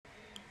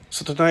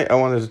So tonight I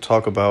wanted to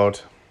talk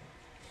about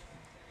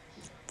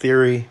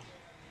theory,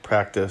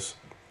 practice,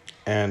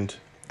 and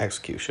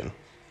execution.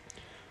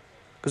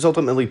 Because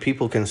ultimately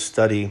people can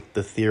study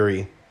the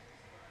theory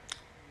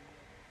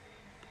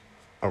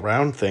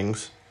around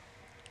things,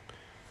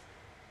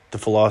 the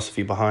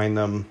philosophy behind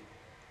them,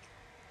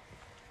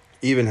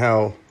 even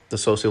how the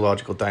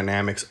sociological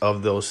dynamics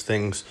of those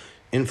things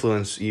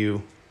influence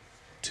you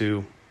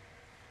to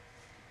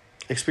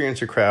experience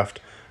your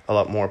craft a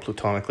lot more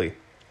platonically.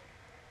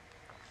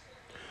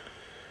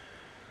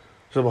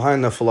 So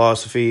behind the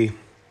philosophy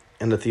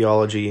and the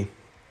theology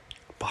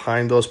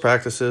behind those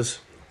practices,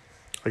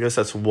 I guess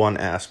that's one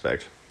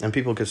aspect. And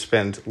people could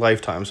spend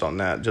lifetimes on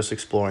that, just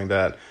exploring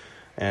that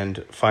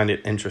and find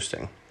it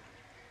interesting.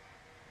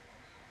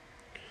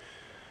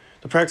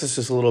 The practice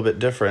is a little bit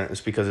different.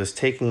 It's because it's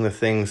taking the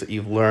things that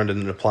you've learned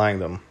and applying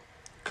them.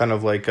 Kind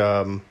of like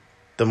the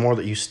more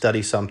that you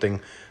study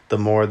something, the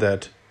more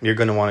that you're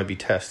going to want to be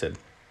tested.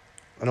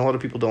 And a lot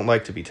of people don't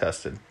like to be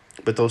tested.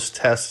 But those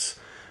tests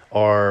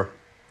are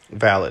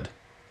valid.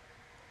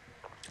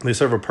 They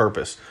serve a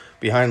purpose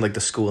behind like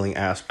the schooling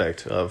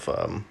aspect of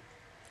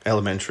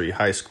elementary,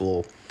 high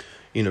school,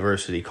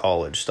 university,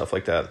 college, stuff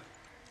like that.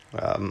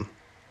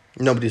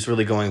 Nobody's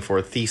really going for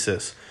a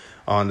thesis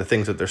on the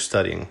things that they're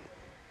studying.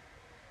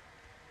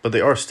 But they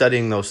are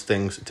studying those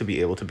things to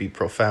be able to be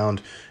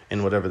profound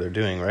in whatever they're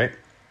doing, right?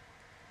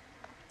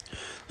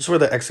 This is where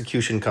the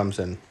execution comes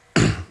in.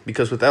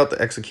 Because without the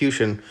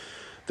execution,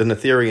 then the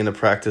theory and the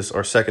practice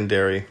are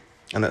secondary.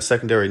 And that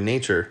secondary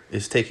nature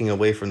is taking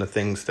away from the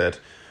things that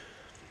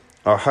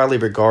are highly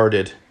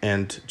regarded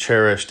and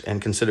cherished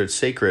and considered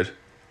sacred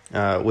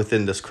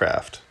within this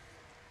craft.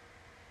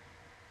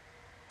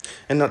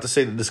 And not to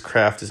say that this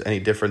craft is any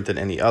different than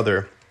any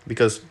other,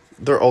 because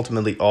they're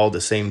ultimately all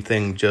the same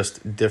thing,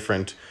 just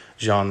different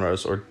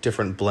genres or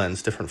different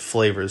blends, different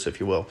flavors, if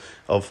you will,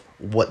 of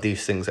what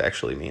these things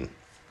actually mean.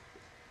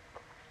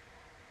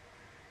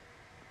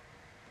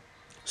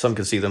 Some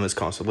could see them as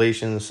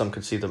constellations, some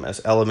could see them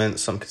as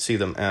elements, some could see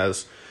them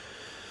as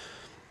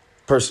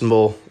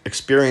personal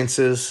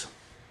experiences,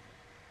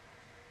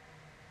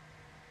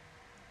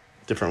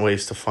 different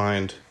ways to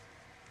find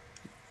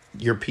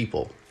your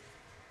people.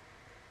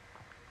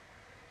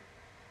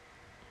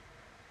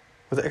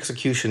 But the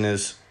execution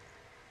is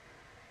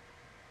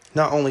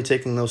not only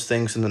taking those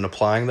things and then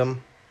applying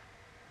them,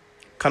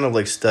 kind of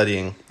like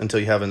studying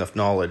until you have enough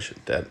knowledge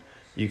that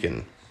you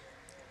can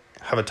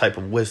have a type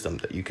of wisdom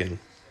that you can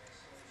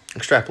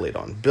extrapolate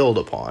on, build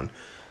upon,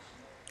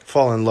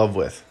 fall in love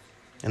with,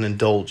 and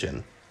indulge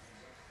in.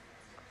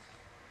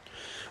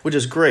 Which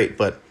is great,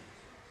 but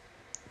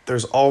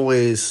there's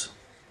always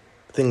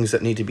things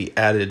that need to be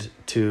added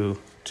to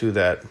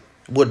that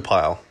wood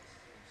pile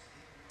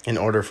in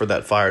order for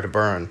that fire to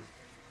burn.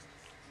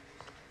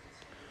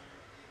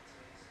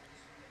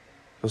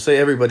 So say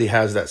everybody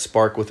has that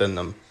spark within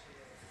them.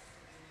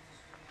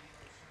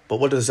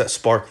 But what does that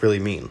spark really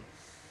mean?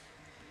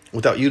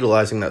 Without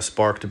utilizing that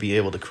spark to be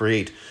able to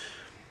create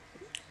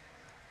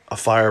a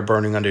fire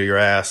burning under your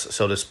ass,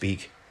 so to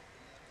speak,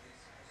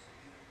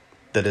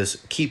 that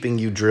is keeping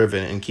you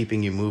driven and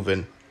keeping you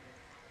moving,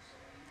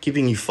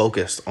 keeping you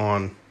focused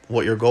on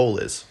what your goal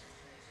is.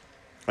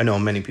 I know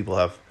many people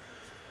have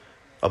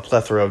a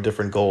plethora of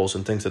different goals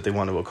and things that they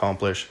want to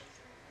accomplish.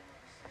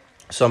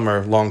 Some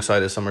are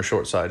long-sighted, some are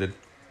short-sighted.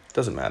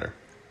 Doesn't matter.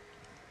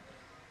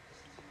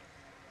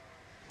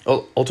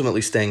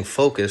 Ultimately, staying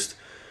focused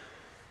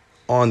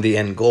on the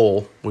end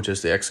goal, which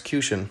is the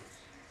execution,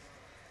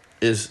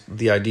 is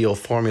the ideal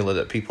formula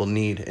that people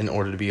need in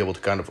order to be able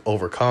to kind of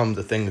overcome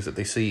the things that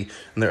they see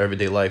in their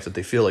everyday life that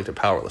they feel like they're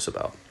powerless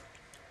about.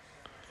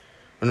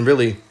 And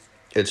really,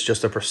 it's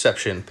just a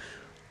perception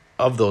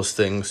of those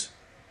things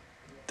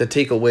that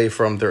take away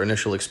from their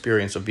initial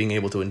experience of being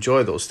able to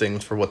enjoy those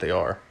things for what they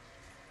are.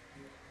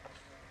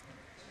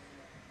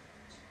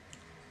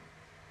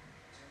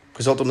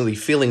 Because ultimately,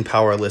 feeling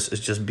powerless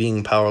is just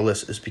being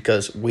powerless, is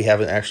because we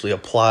haven't actually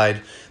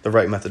applied the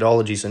right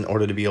methodologies in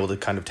order to be able to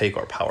kind of take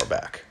our power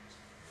back.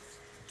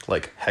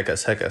 Like,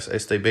 Hecus,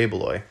 este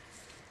Babyloi.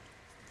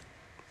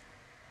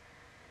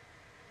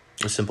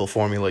 A simple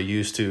formula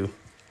used to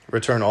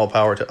return all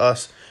power to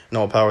us, and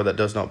all power that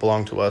does not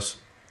belong to us,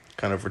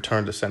 kind of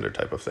return to sender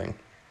type of thing.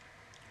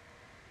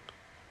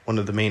 One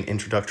of the main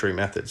introductory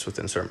methods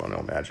within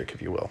ceremonial magic,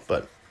 if you will.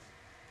 But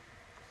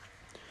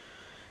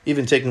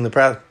even taking the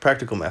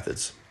practical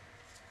methods,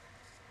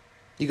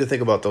 you can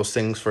think about those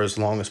things for as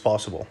long as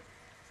possible.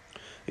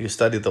 You can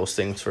study those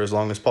things for as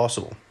long as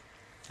possible.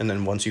 And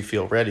then once you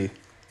feel ready,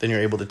 then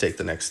you're able to take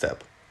the next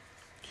step.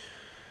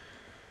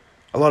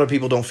 A lot of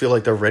people don't feel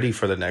like they're ready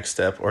for the next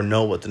step or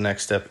know what the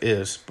next step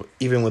is, but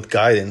even with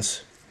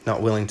guidance,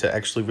 not willing to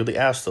actually really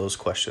ask those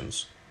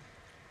questions,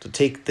 to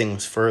take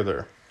things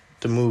further,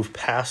 to move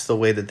past the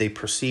way that they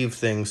perceive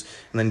things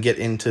and then get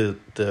into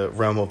the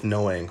realm of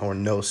knowing or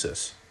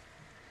gnosis,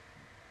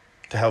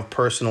 to have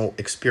personal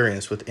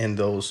experience within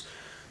those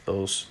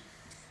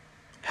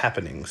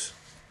happenings.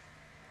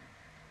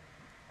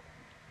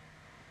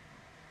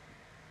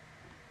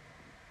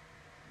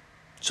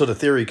 So the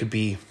theory could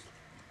be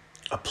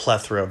a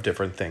plethora of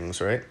different things,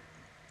 right?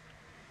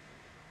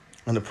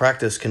 And the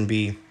practice can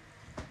be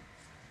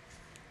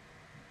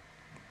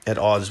at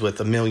odds with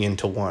 1,000,000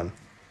 to 1.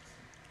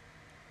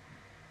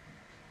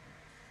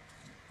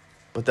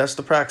 But that's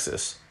the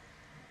praxis.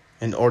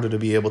 In order to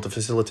be able to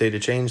facilitate a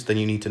change, then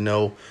you need to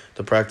know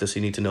the practice,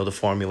 you need to know the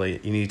formula, you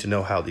need to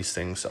know how these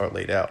things are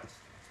laid out.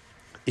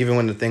 Even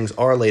when the things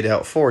are laid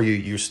out for you,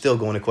 you're still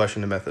going to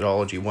question the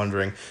methodology,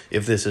 wondering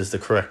if this is the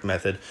correct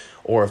method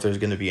or if there's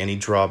going to be any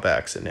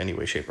drawbacks in any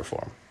way, shape, or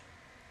form.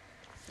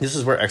 This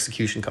is where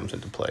execution comes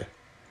into play.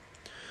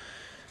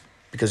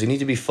 Because you need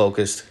to be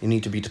focused, you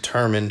need to be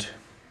determined,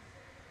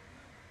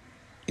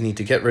 you need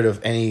to get rid of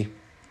any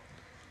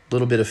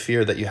little bit of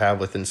fear that you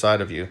have within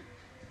inside of you.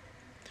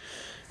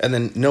 And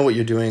then know what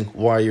you're doing,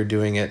 why you're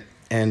doing it,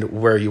 and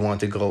where you want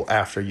to go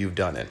after you've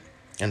done it.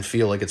 And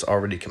feel like it's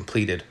already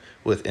completed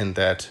within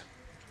that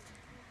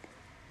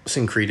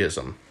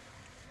syncretism.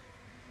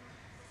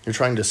 You're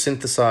trying to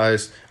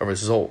synthesize a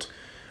result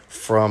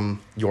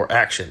from your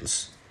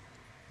actions.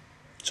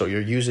 So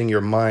you're using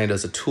your mind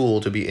as a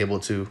tool to be able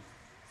to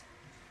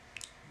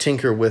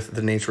tinker with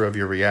the nature of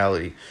your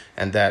reality.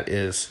 And that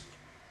is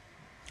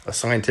a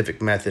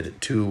scientific method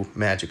to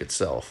magic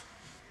itself.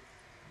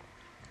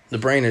 The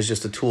brain is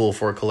just a tool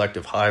for a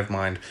collective hive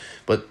mind,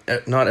 but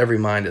not every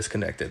mind is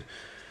connected.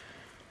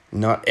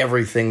 Not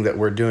everything that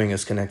we're doing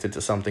is connected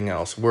to something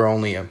else. We're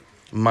only a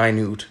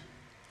minute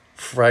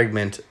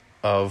fragment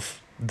of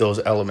those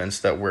elements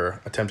that we're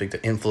attempting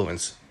to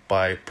influence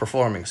by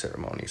performing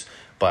ceremonies,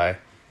 by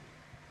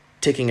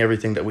taking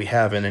everything that we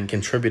have in and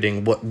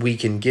contributing what we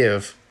can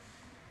give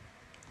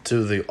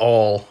to the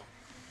all,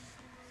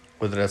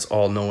 whether that's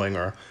all-knowing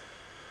or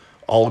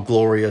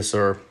all-glorious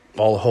or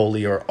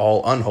all-holy or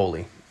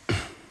all-unholy.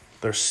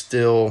 There's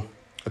still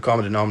a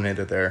common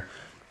denominator there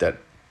that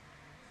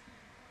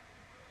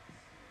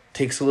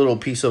takes a little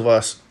piece of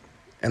us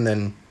and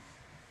then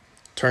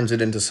turns it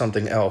into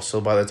something else.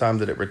 So by the time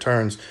that it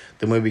returns,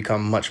 then we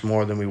become much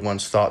more than we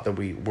once thought that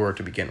we were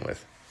to begin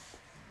with.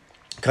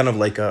 Kind of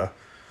like a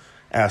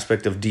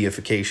aspect of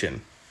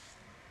deification.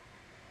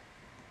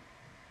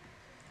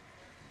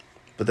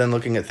 But then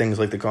looking at things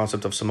like the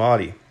concept of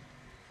samadhi,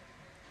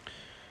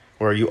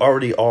 where you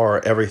already are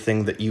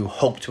everything that you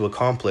hope to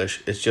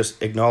accomplish. It's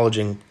just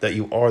acknowledging that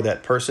you are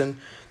that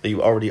person, that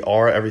you already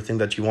are everything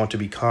that you want to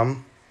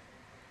become,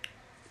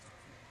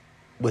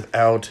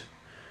 without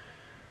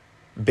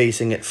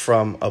basing it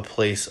from a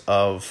place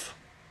of,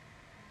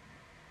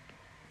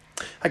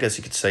 I guess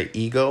you could say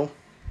ego,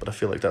 but I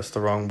feel like that's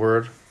the wrong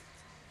word.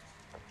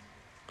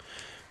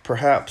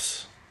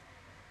 Perhaps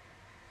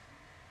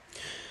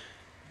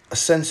a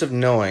sense of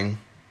knowing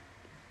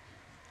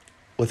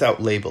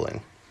without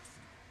labeling.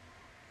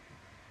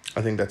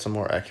 I think that's a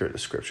more accurate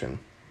description.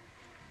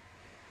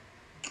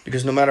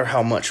 Because no matter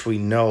how much we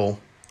know,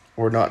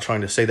 we're not trying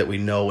to say that we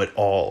know it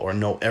all or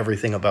know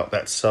everything about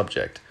that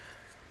subject.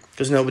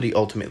 Because nobody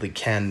ultimately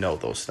can know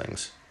those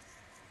things.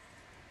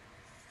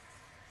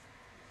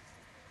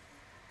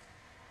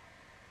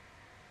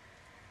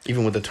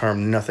 Even with the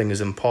term nothing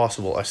is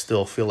impossible, I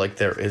still feel like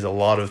there is a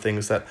lot of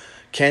things that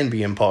can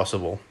be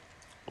impossible.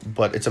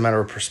 But it's a matter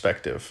of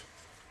perspective.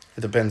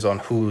 It depends on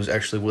who's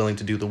actually willing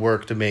to do the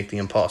work to make the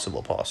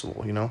impossible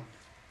possible, you know?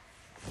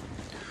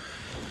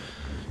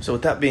 So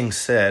with that being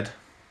said,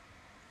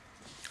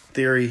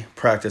 theory,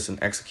 practice,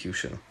 and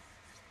execution.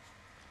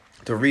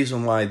 The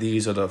reason why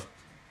these are the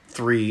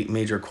 3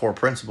 major core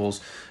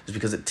principles is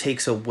because it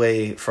takes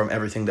away from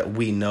everything that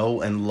we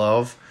know and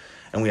love,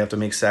 and we have to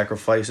make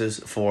sacrifices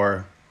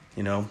for,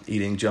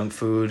 eating junk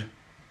food,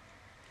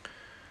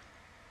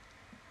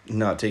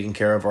 not taking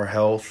care of our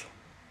health,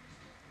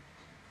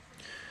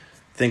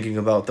 thinking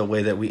about the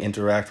way that we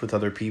interact with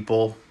other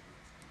people,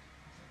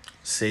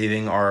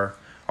 saving our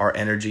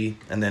energy,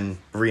 and then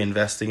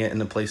reinvesting it in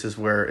the places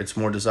where it's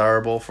more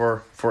desirable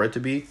for it to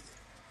be.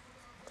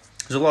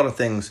 There's a lot of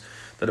things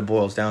that it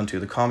boils down to.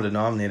 The common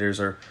denominators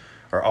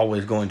are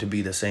always going to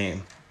be the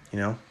same,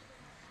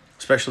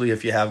 especially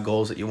if you have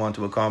goals that you want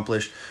to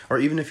accomplish, or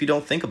even if you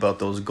don't think about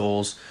those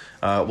goals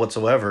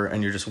whatsoever,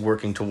 and you're just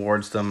working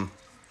towards them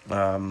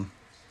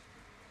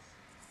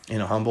in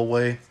a humble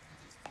way,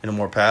 in a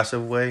more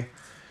passive way.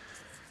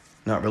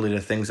 Not really the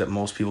things that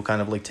most people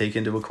kind of like take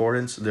into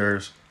accordance.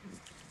 There's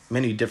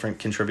many different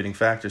contributing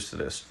factors to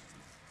this.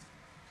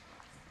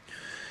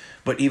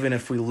 But even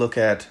if we look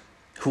at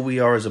who we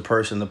are as a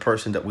person, the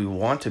person that we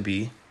want to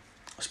be,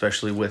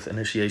 especially with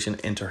initiation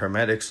into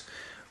Hermetics,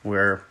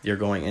 where you're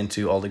going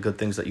into all the good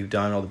things that you've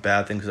done, all the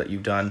bad things that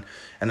you've done,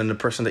 and then the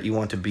person that you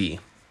want to be.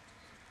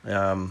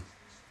 The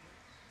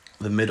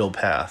middle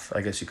path,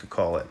 I guess you could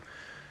call it.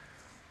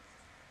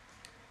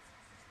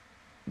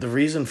 The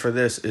reason for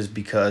this is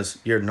because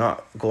you're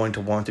not going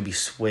to want to be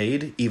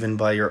swayed even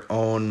by your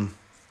own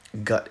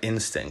gut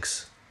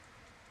instincts.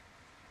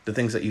 The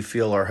things that you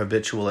feel are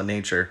habitual in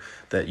nature,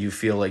 that you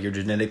feel like you're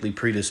genetically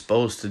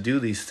predisposed to do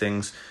these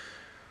things,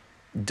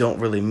 don't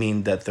really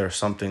mean that they're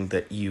something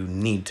that you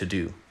need to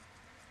do.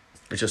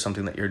 It's just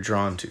something that you're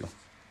drawn to.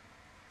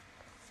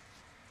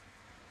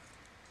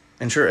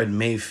 And sure, it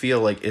may feel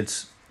like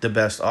it's the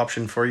best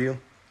option for you.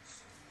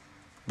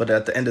 But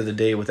at the end of the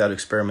day, without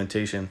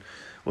experimentation,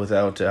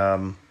 without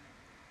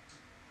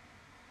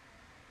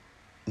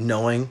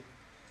knowing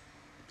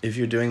if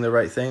you're doing the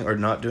right thing or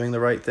not doing the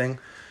right thing,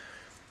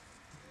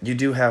 you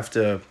do have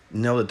to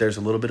know that there's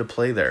a little bit of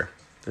play there.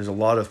 There's a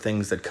lot of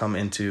things that come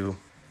into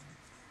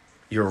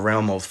your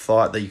realm of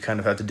thought that you kind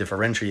of have to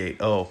differentiate.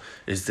 Oh,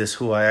 is this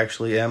who I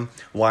actually am?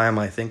 Why am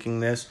I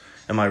thinking this?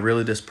 Am I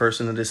really this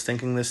person that is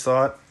thinking this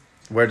thought?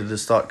 Where did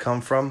this thought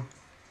come from?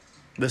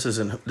 This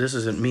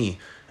isn't me.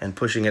 And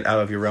pushing it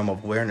out of your realm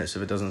of awareness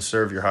if it doesn't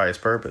serve your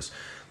highest purpose.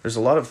 There's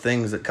a lot of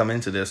things that come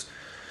into this.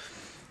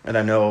 And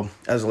I know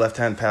as a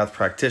left-hand path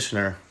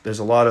practitioner, there's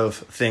a lot of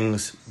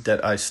things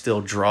that I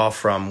still draw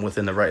from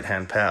within the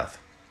right-hand path.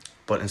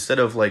 But instead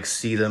of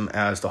see them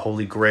as the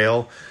holy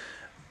grail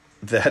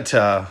that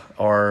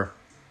are,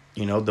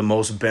 the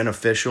most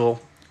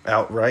beneficial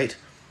outright,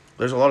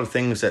 there's a lot of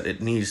things that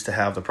it needs to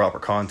have the proper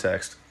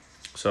context.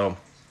 So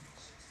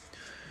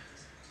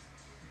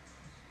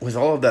with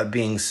all of that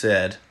being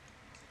said,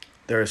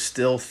 there are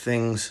still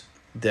things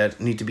that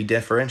need to be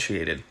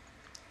differentiated,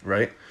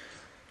 right?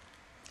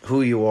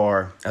 Who you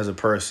are as a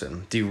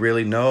person. Do you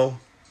really know?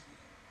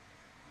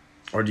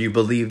 Or do you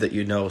believe that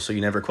you know, so you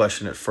never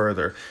question it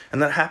further?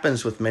 And that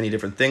happens with many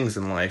different things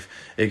in life.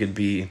 It could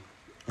be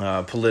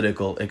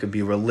political, it could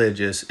be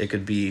religious, it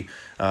could be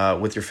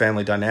with your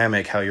family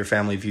dynamic, how your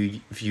family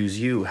views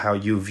you, how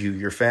you view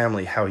your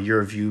family, how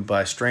you're viewed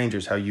by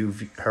strangers, how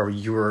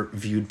you're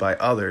viewed by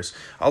others.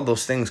 All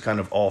those things kind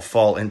of all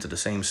fall into the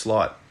same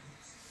slot.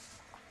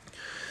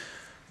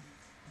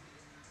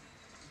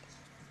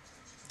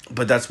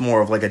 But that's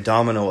more of a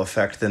domino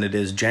effect than it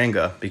is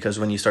Jenga, because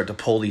when you start to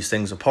pull these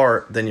things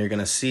apart, then you're going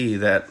to see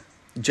that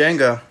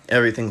Jenga,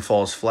 everything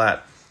falls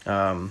flat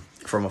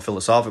from a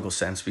philosophical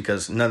sense,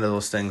 because none of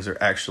those things are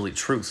actually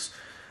truths.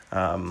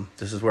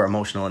 This is where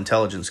emotional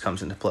intelligence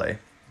comes into play.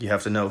 You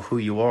have to know who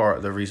you are,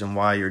 the reason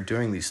why you're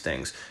doing these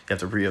things. You have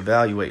to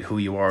reevaluate who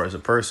you are as a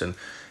person,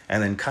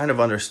 and then kind of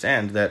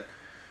understand that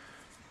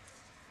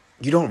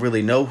you don't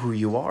really know who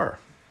you are.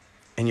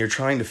 And you're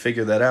trying to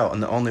figure that out.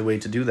 And the only way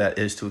to do that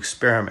is to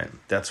experiment.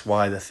 That's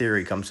why the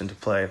theory comes into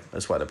play.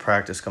 That's why the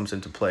practice comes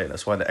into play.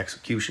 That's why the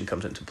execution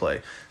comes into play.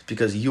 It's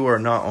because you are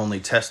not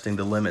only testing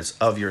the limits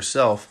of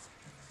yourself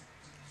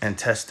and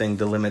testing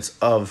the limits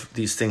of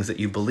these things that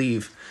you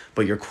believe,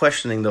 but you're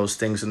questioning those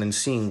things and then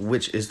seeing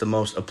which is the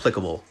most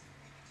applicable.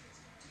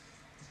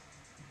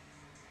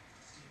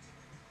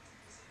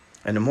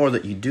 And the more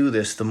that you do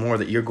this, the more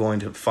that you're going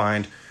to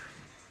find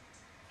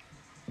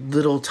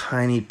little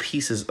tiny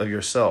pieces of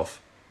yourself.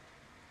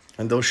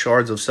 And those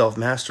shards of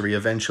self-mastery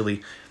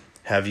eventually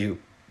have you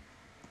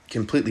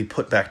completely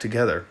put back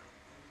together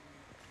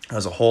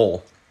as a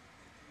whole.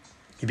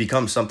 You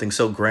become something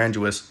so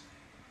grandiose,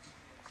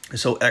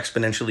 so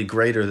exponentially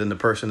greater than the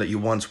person that you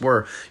once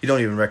were, you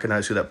don't even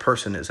recognize who that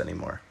person is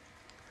anymore.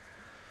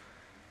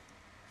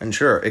 And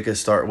sure, it could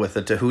start with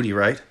a Tahuti,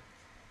 right?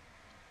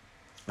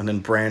 And then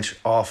branch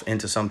off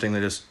into something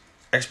that is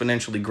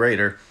exponentially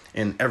greater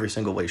in every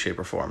single way, shape,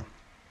 or form.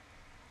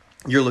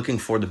 You're looking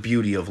for the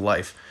beauty of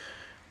life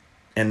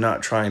and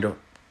not trying to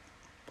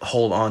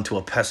hold on to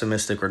a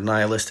pessimistic or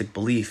nihilistic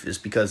belief, is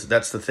because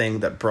that's the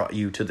thing that brought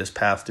you to this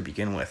path to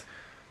begin with.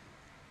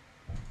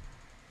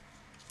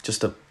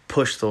 Just to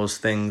push those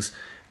things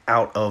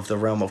out of the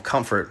realm of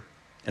comfort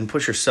and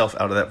push yourself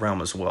out of that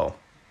realm as well.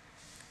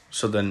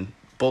 So then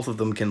both of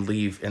them can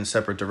leave in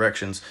separate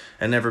directions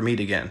and never meet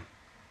again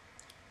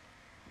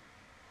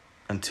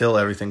until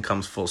everything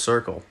comes full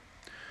circle.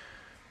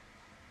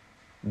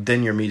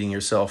 Then you're meeting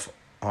yourself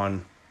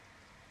on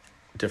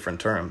different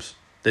terms.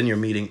 Then you're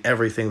meeting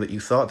everything that you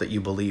thought that you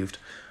believed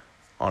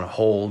on a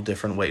whole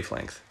different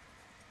wavelength.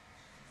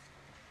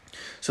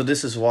 So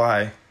this is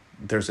why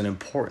there's an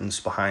importance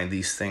behind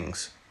these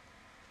things.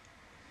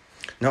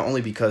 Not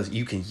only because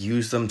you can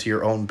use them to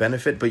your own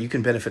benefit, but you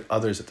can benefit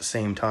others at the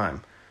same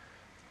time.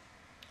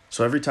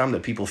 So every time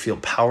that people feel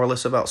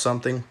powerless about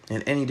something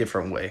in any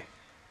different way,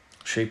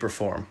 shape, or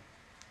form,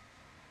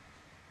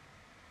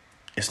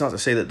 it's not to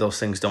say that those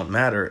things don't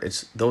matter.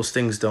 It's those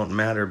things don't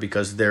matter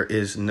because there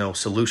is no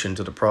solution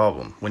to the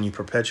problem. When you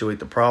perpetuate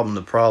the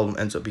problem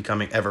ends up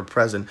becoming ever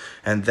present,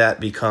 and that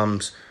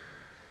becomes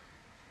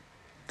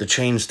the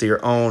chains to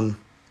your own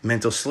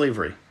mental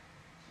slavery.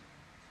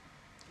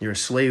 You're a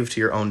slave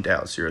to your own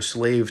doubts. You're a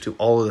slave to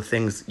all of the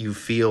things you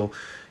feel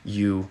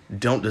you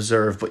don't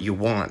deserve but you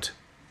want.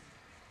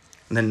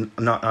 And then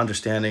not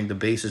understanding the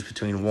basis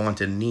between want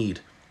and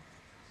need.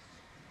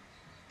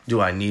 Do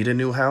I need a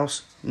new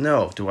house?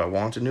 No. Do I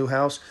want a new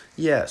house?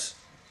 Yes.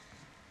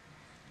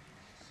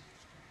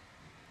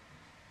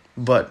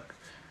 But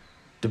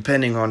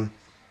depending on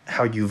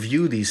how you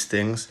view these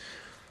things,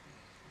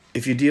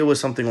 if you deal with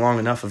something long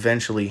enough,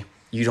 eventually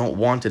you don't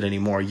want it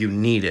anymore. You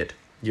need it.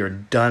 You're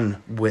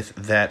done with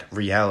that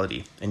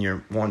reality, and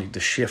you're wanting to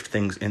shift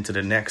things into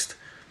the next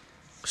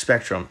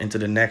spectrum, into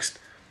the next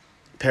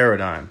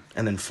paradigm,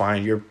 and then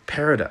find your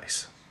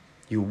paradise.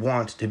 You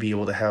want to be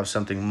able to have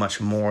something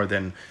much more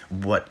than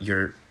what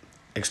you're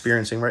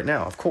experiencing right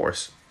now, of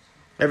course.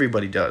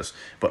 Everybody does.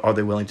 But are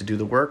they willing to do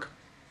the work?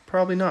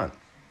 Probably not.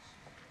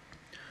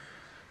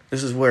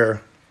 This is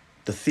where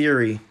the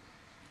theory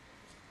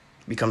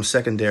becomes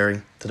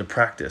secondary to the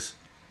practice.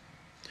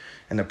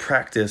 And the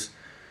practice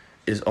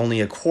is only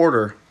a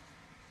quarter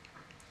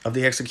of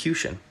the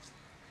execution.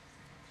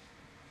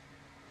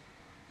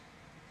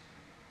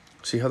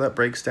 See how that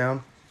breaks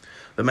down?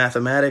 The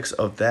mathematics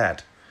of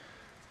that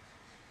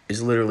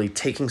is literally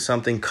taking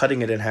something,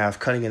 cutting it in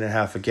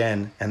half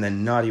again, and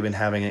then not even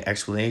having an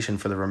explanation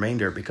for the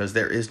remainder, because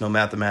there is no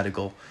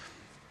mathematical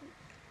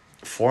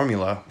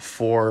formula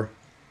for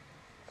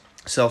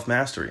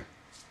self-mastery.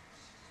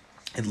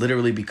 It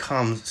literally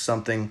becomes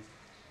something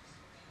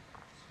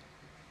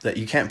that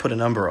you can't put a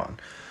number on.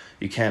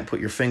 You can't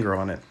put your finger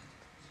on it.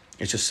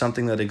 It's just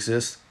something that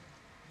exists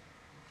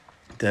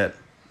that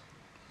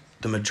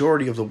the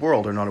majority of the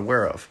world are not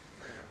aware of,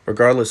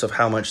 regardless of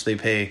how much they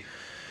pay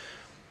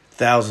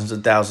thousands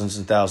and thousands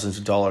and thousands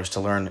of dollars to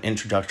learn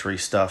introductory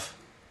stuff.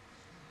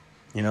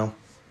 You know?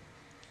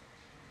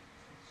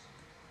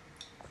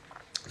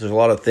 There's a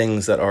lot of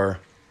things that are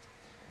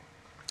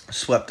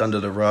swept under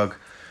the rug,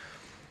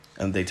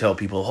 and they tell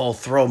people, oh,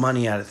 throw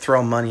money at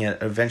it,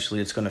 eventually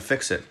it's going to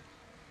fix it.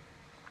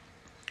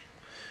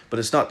 But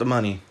it's not the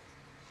money.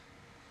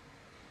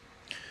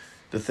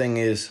 The thing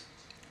is,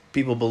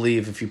 people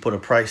believe if you put a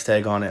price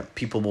tag on it,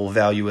 people will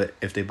value it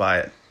if they buy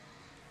it.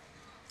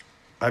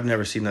 I've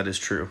never seen that as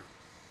true.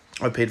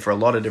 I paid for a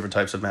lot of different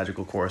types of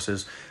magical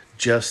courses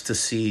just to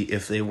see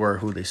if they were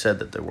who they said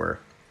that they were.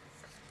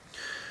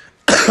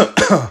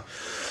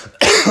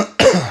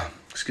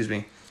 Excuse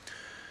me.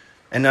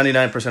 And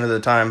 99% of the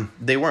time,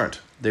 they weren't.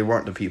 They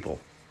weren't the people.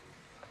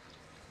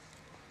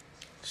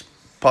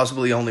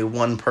 Possibly only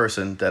one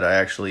person that I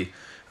actually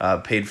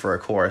paid for a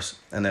course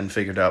and then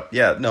figured out,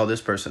 yeah, no,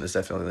 this person is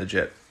definitely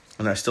legit.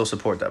 And I still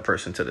support that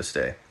person to this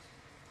day.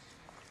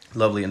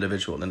 Lovely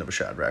individual, Nineveh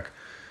Shadrach.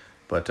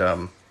 But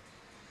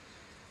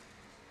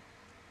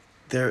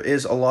there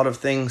is a lot of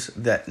things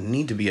that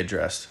need to be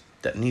addressed,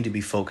 that need to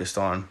be focused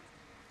on,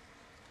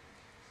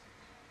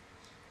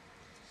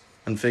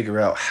 and figure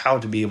out how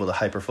to be able to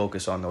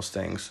hyper-focus on those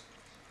things.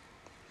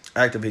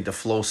 Activate the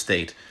flow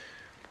state,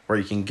 where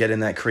you can get in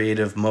that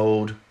creative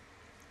mode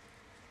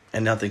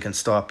and nothing can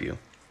stop you.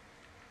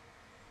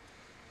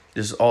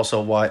 This is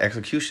also why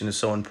execution is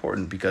so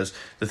important, because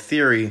the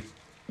theory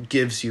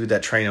gives you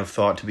that train of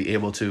thought to be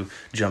able to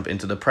jump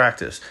into the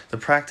practice. The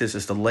practice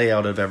is the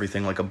layout of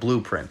everything, like a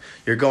blueprint.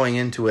 You're going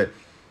into it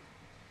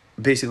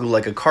basically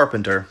like a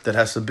carpenter that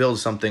has to build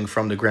something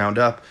from the ground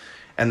up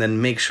and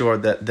then make sure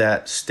that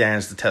that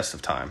stands the test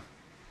of time,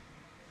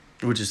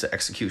 which is the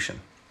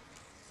execution.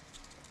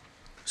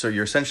 So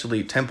you're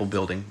essentially temple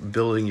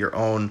building your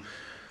own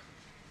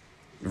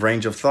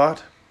range of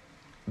thought,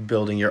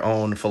 building your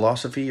own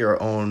philosophy,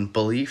 your own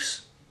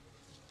beliefs,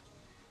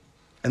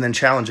 and then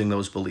challenging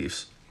those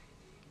beliefs,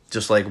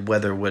 just like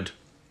weather would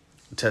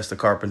test the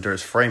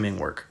carpenter's framing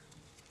work.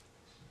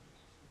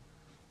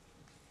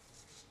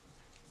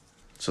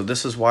 So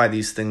this is why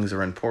these things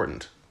are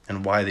important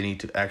and why they need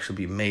to actually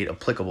be made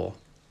applicable.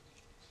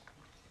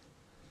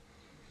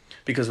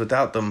 Because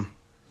without them,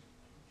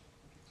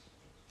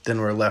 then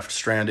we're left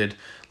stranded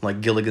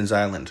like Gilligan's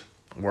Island.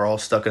 We're all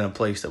stuck in a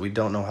place that we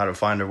don't know how to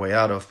find our way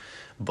out of,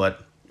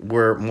 but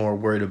we're more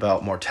worried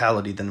about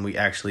mortality than we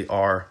actually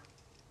are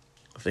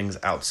things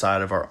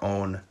outside of our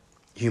own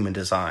human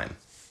design.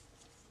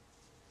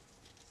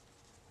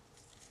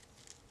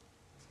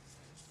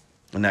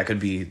 And that could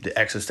be the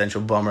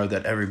existential bummer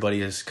that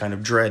everybody is kind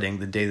of dreading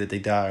the day that they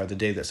die, or the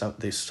day that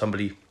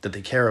somebody that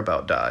they care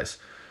about dies.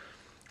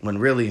 When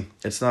really,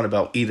 it's not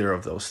about either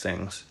of those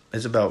things.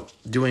 It's about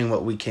doing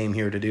what we came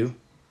here to do,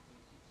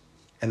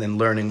 and then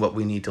learning what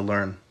we need to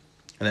learn,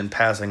 and then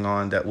passing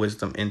on that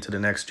wisdom into the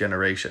next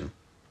generation.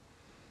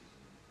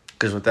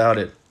 Because without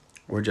it,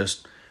 we're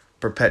just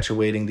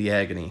perpetuating the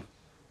agony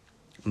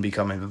and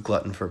becoming a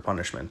glutton for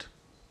punishment.